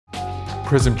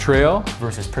PRIZM Trail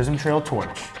versus PRIZM Trail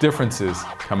Torch. Differences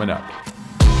coming up.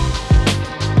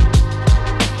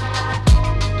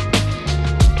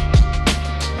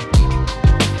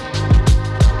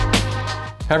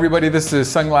 Hey everybody, this is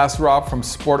Sunglass Rob from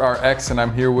SportRx, and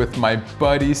I'm here with my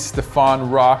buddy Stephane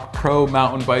Rock, pro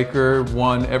mountain biker,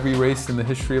 won every race in the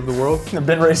history of the world. I've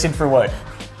been racing for what?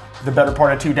 The better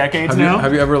part of 2 decades now?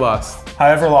 Have you ever lost? Have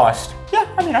I ever lost? Yeah,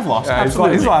 I mean, I've lost.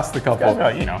 Absolutely. He's lost a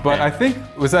couple. You know. But I think,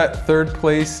 was that 3rd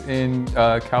place in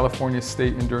California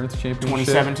State Endurance Championship?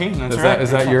 2017, that's right.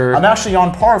 Is that your... I'm actually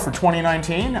on par for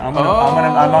 2019.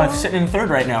 I'm sitting in 3rd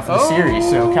right now for the series,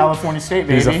 so California State,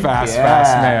 baby. He's a fast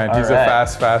man. He's a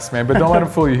fast man. But don't let him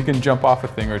fool you. He can jump off a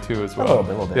thing or two as well. A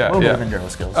little bit of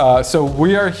endurance skills. So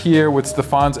we are here with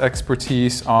Stephane's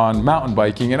expertise on mountain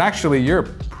biking. And actually, you're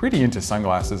pretty into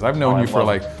sunglasses. I've known you for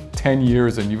like 10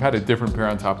 years, and you've had a different pair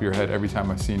on top of your head every time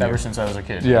I've seen you. Ever since I was a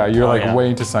kid. Yeah, you're way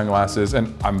into sunglasses,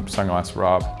 and I'm Sunglass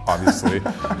Rob, obviously.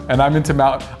 And I'm into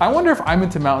I wonder if I'm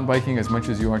into mountain biking as much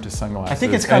as you are into sunglasses. I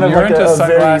think it's kind of you're like into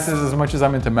sunglasses as much as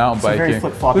I'm into mountain biking. Very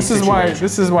flip-floppy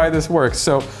this is why this works.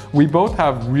 So we both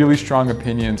have really strong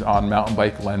opinions on mountain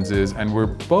bike lenses, and we're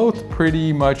both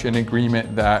pretty much in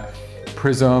agreement that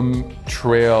PRIZM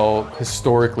Trail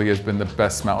historically has been the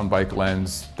best mountain bike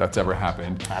lens that's ever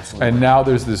happened. Absolutely. And now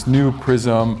there's this new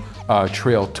PRIZM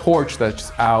Trail Torch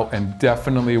that's out, and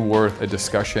definitely worth a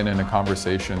discussion and a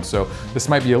conversation. So this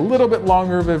might be a little bit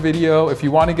longer of a video. If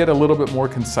you want to get a little bit more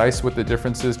concise with the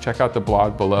differences, check out the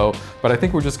blog below. But I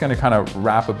think we're just going to kind of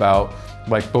rap about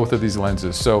like both of these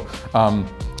lenses. So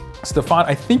Stephane,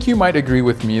 I think you might agree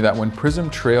with me that when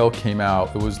PRIZM Trail came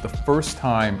out, it was the first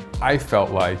time I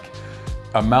felt like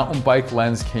a mountain bike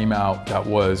lens came out that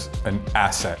was an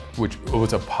asset, which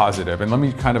was a positive. And let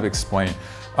me kind of explain.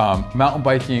 Mountain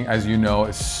biking, as you know,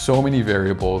 is so many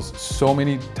variables, so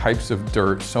many types of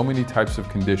dirt, so many types of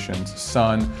conditions,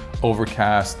 sun,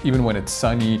 overcast, even when it's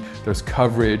sunny, there's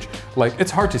coverage. Like,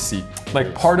 it's hard to see.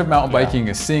 Like, part of mountain biking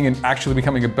is seeing, and actually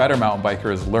becoming a better mountain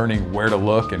biker is learning where to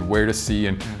look and where to see.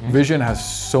 And vision has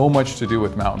so much to do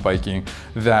with mountain biking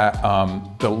that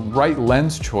the right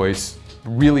lens choice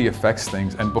really affects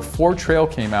things. And before Trail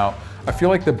came out, I feel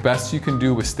like the best you can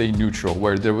do was stay neutral,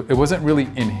 where it wasn't really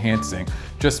enhancing,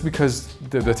 just because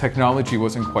the technology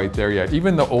wasn't quite there yet.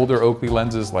 Even the older Oakley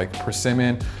lenses like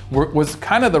Persimmon was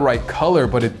kind of the right color,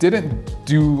 but it didn't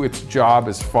do its job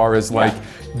as far as like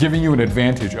giving you an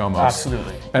advantage almost.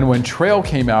 Absolutely. And when Trail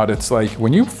came out, it's like,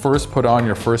 when you first put on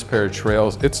your first pair of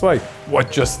Trails, it's like,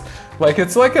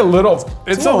 it's like a little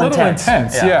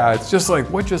intense. Yeah, it's just like,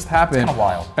 what just happened? It's kind of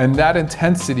wild. And that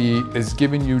intensity is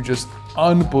giving you just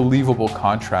unbelievable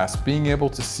contrast, being able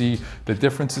to see the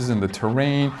differences in the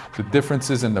terrain, the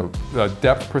differences in the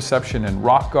depth perception in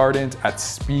rock gardens at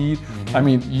speed. I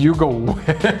mean, you go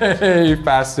way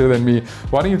faster than me.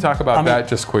 Why don't you talk about that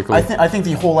just quickly? I think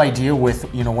the whole idea with,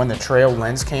 when the Trail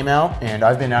lens came out, and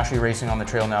I've been actually racing on the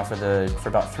Trail now for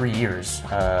about 3 years,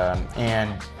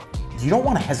 and you don't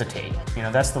want to hesitate.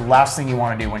 That's the last thing you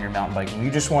want to do when you're mountain biking. You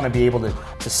just want to be able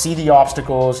to see the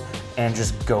obstacles and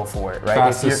just go for it, right?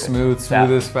 Fast is smooth,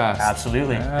 smooth is fast.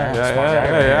 Absolutely.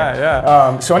 Yeah.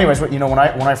 So anyways, when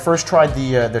I first tried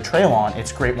the Trail on,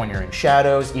 it's great when you're in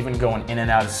shadows, even going in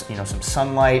and out of some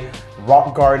sunlight,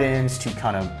 rock gardens, to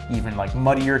kind of even like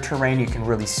muddier terrain. You can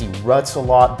really see ruts a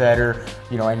lot better,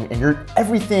 and you're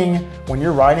everything when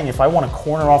you're riding. If I want to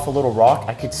corner off a little rock,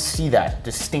 I could see that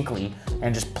distinctly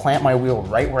and just plant my wheel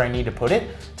right where I need to put it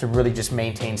to really just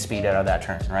maintain speed out of that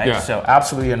turn, right? Yeah. So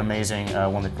absolutely an amazing,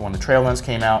 when the Trail lens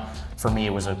came out, for me it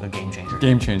was a game changer.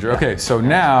 Game changer, yeah. Okay, so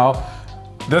now,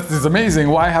 this is amazing.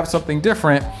 Why have something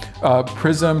different?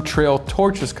 PRIZM Trail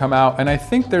Torch has come out, and I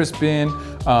think there's been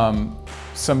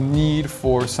some need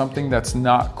for something that's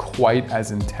not quite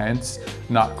as intense,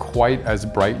 not quite as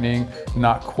brightening,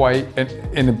 not quite,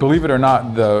 and believe it or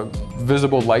not, the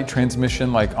visible light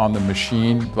transmission, like on the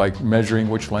machine, like measuring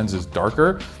which lens is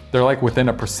darker, they're like within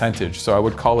a percentage, so I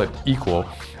would call it equal.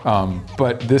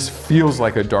 But this feels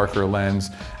like a darker lens,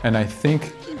 and I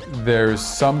think there's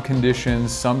some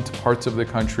conditions, some parts of the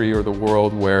country or the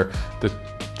world where the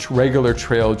regular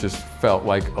Trail just felt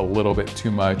like a little bit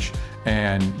too much,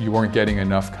 and you weren't getting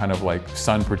enough kind of like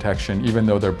sun protection, even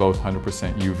though they're both 100%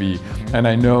 UV. And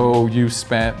I know you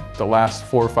spent the last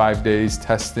 4 or 5 days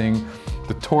testing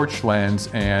the Torch lens,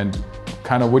 and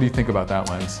kind of what do you think about that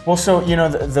lens? Well, so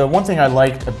the one thing I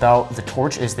liked about the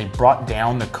Torch is they brought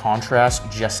down the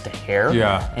contrast just a hair.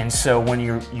 Yeah. And so when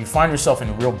you find yourself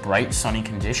in real bright sunny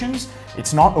conditions,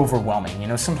 it's not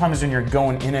overwhelming. Sometimes when you're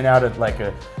going in and out of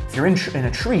if you're in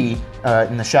a tree,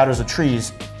 in the shadows of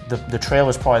trees, the Trail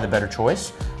is probably the better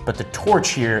choice. But the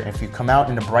Torch here, if you come out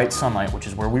into bright sunlight, which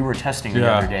is where we were testing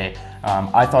the other day,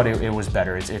 I thought it was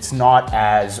better. It's not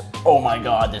as, oh my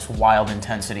God, this wild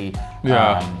intensity. You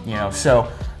know,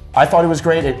 so I thought it was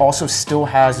great. It also still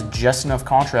has just enough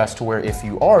contrast to where if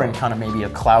you are in kind of maybe a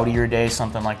cloudier day,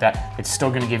 something like that, it's still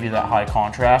going to give you that high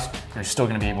contrast. You're still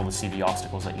going to be able to see the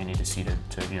obstacles that you need to see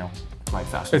to you know, ride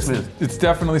fast and smooth. It's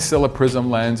definitely still a PRIZM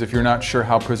lens. If you're not sure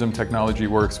how PRIZM technology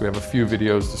works, we have a few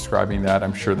videos describing that.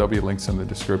 I'm sure there'll be links in the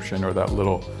description or that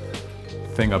little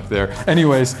thing up there.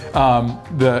 Anyways,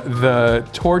 the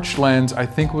Torch lens I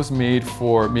think was made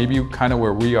for maybe kind of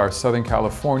where we are, Southern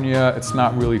California. It's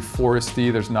not really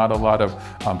foresty. There's not a lot of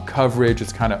coverage.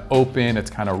 It's kind of open. It's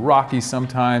kind of rocky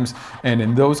sometimes. And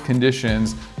in those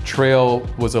conditions, Trail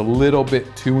was a little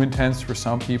bit too intense for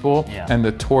some people. And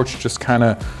the Torch just kind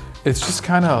of, it's just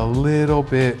kind of a little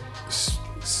bit,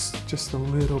 just a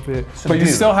little bit. But you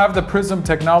still have the PRIZM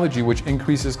technology, which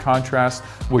increases contrast,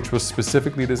 which was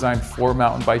specifically designed for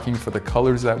mountain biking, for the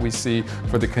colors that we see,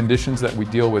 for the conditions that we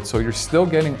deal with. So you're still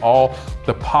getting all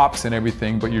the pops and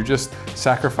everything, but you're just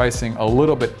sacrificing a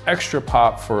little bit extra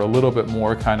pop for a little bit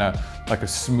more kind of like a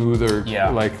smoother,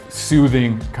 like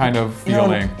soothing kind of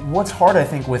feeling. You know, what's hard, I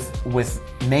think, with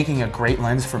making a great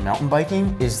lens for mountain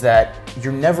biking is that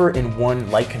you're never in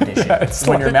one light condition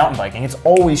when you're mountain biking. It's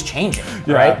always changing,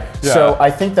 right? So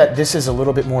I think that this is a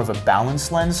little bit more of a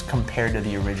balanced lens compared to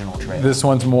the original Trail. This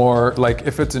one's more like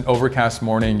if it's an overcast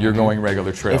morning, you're going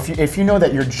regular Trail. If you know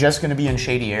that you're just going to be in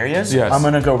shady areas, I'm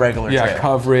going to go regular Trail.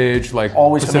 Coverage, like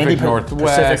always Pacific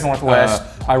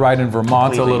Northwest. I ride in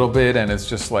Vermont a little bit, and it's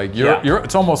just like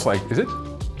it's almost like, is it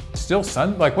still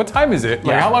sun? Like, what time is it?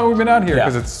 Like, how long have we been out here?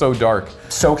 Because it's so dark.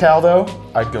 SoCal though,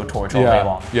 I'd go Torch all day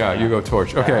long. You go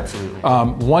Torch. Okay. Absolutely.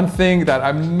 One thing that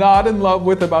I'm not in love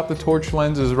with about the Torch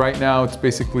lens is right now it's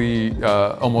basically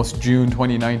almost June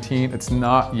 2019. It's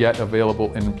not yet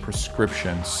available in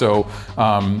prescription. So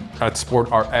at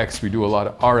SportRx, we do a lot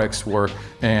of RX work,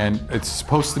 and it's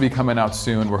supposed to be coming out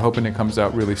soon. We're hoping it comes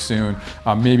out really soon.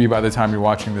 Maybe by the time you're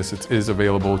watching this, it is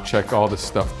available. Check all the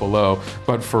stuff below.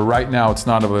 But for right now, it's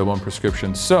not available in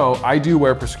prescription. So I do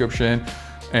wear prescription,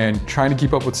 and trying to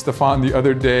keep up with Stephane the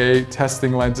other day,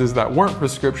 testing lenses that weren't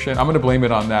prescription. I'm gonna blame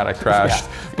it on that, I crashed.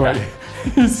 But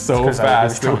he's so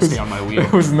fast.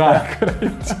 It was not a good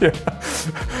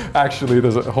idea. Actually,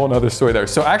 there's a whole nother story there.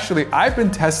 So actually, I've been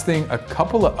testing a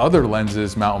couple of other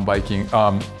lenses mountain biking.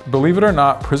 Believe it or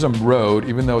not, PRIZM Road,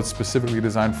 even though it's specifically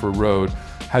designed for road,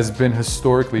 has been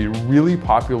historically really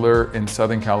popular in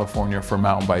Southern California for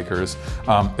mountain bikers.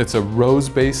 It's a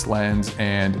rose-based lens,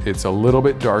 and it's a little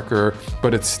bit darker,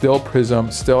 but it's still PRIZM,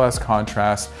 still has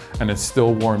contrast, and it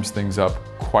still warms things up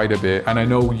quite a bit. And I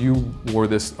know you wore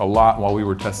this a lot while we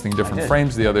were testing different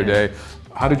frames the other day.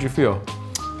 How did you feel?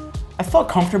 I felt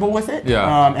comfortable with it,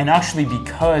 and actually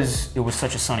because it was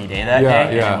such a sunny day that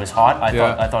day and it was hot,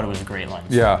 I thought it was a great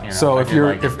lens. You know, so if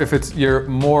you're you're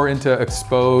more into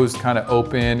exposed, kind of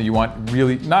open, you want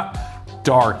really not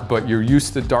dark, but you're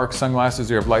used to dark sunglasses,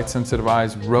 you have light sensitive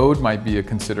eyes, Road might be a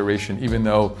consideration, even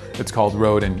though it's called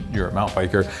Road and you're a mountain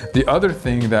biker. The other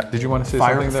thing that, did you want to say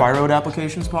something? Fire road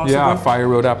applications possibly? Yeah, fire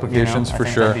road applications, for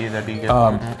sure. That'd be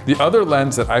good. The other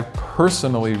lens that I've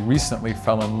personally recently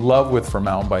fell in love with for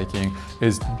mountain biking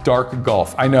is Dark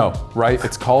Golf. I know, right?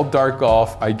 It's called Dark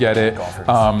Golf, I get it.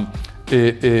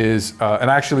 It is, and I've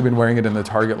actually been wearing it in the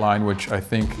Target line, which I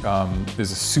think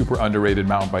is a super underrated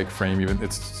mountain bike frame. Even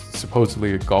it's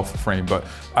supposedly a golf frame, but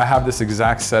I have this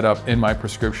exact setup in my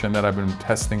prescription that I've been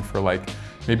testing for like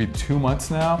maybe 2 months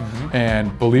now.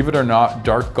 And believe it or not,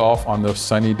 Dark Golf on those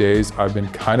sunny days, I've been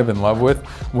kind of in love with.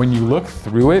 When you look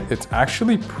through it, it's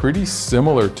actually pretty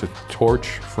similar to Torch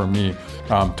for me.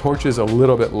 Torch is a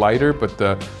little bit lighter, but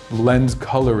the lens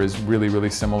color is really, really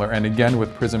similar. And again,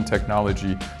 with PRIZM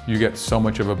technology, you get so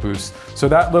much of a boost. So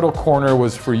that little corner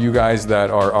was for you guys that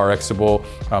are RXable,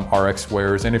 RX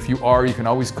wearers. And if you are, you can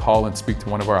always call and speak to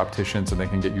one of our opticians and they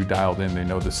can get you dialed in. They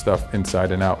know this stuff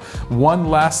inside and out. One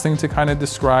last thing to kind of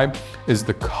describe is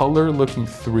the color looking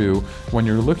through. When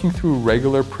you're looking through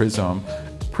regular PRIZM,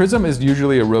 PRIZM is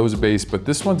usually a rose base, but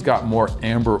this one's got more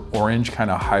amber orange kind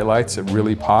of highlights. It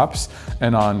really pops.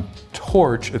 And on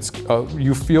Torch, it's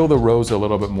you feel the rose a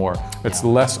little bit more. It's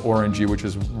less orangey, which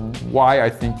is why I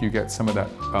think you get some of that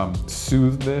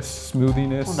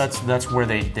smoothiness. Well, that's where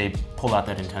they pull out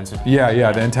that intensity.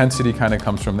 Yeah, the intensity kind of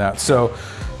comes from that. So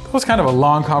it was kind of a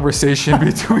long conversation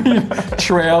between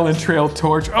Trail and Trail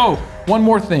Torch. Oh, one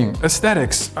more thing,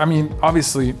 aesthetics. I mean,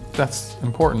 obviously that's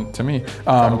important to me.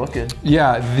 Gotta look good.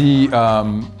 Yeah, the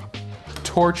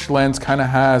Torch lens kind of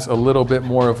has a little bit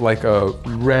more of like a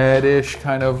reddish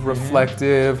kind of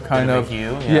reflective kind of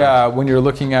hue, yeah, when you're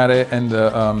looking at it, and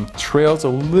the Trail's a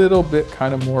little bit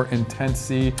kind of more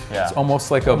intensey. Yeah. It's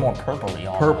almost like a more purpley,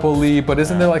 purpley, but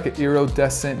isn't there like an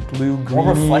iridescent blue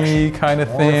greeny kind of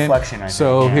thing? Reflection, I think.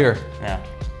 So here, yeah,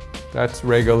 that's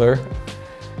regular.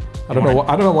 I don't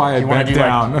know why I bent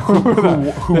down.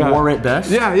 Like, who wore it best?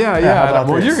 Yeah.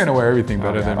 Well, you're gonna wear everything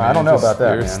better than me. I don't know about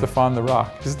that, You're man. Stephane the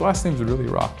Rock. His last name's really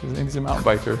Rock. He's a mountain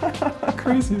biker. How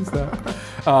crazy is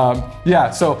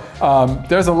that? So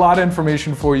there's a lot of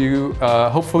information for you.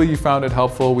 Hopefully you found it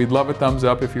helpful. We'd love a thumbs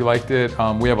up if you liked it.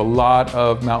 We have a lot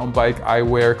of mountain bike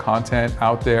eyewear content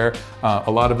out there.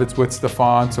 A lot of it's with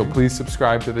Stephane, so please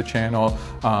subscribe to the channel.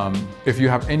 If you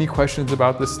have any questions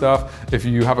about this stuff, if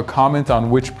you have a comment on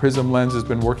which PRIZM lens has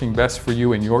been working best for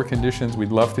you in your conditions,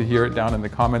 we'd love to hear it down in the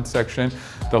comments section.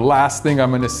 The last thing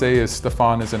I'm going to say is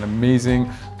Stephane is an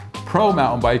amazing pro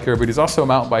mountain biker, but he's also a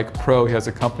mountain bike pro. He has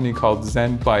a company called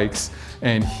Zen Bikes,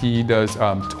 and he does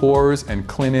tours and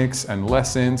clinics and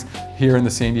lessons here in the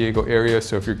San Diego area.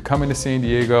 So if you're coming to San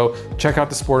Diego, check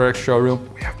out the SportRx showroom.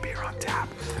 We have beer on tap.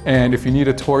 And if you need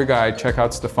a tour guide, check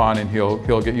out Stephane and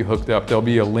he'll get you hooked up. There'll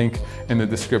be a link in the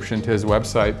description to his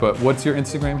website. But what's your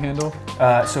Instagram handle?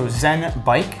 So Zen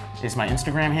Bike is my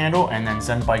Instagram handle, and then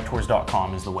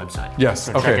zenbiketours.com is the website. Yes,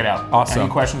 so okay. Check it out. Awesome. Any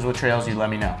questions with trails, you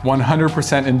let me know.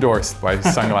 100% endorsed by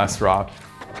Sunglass Rob.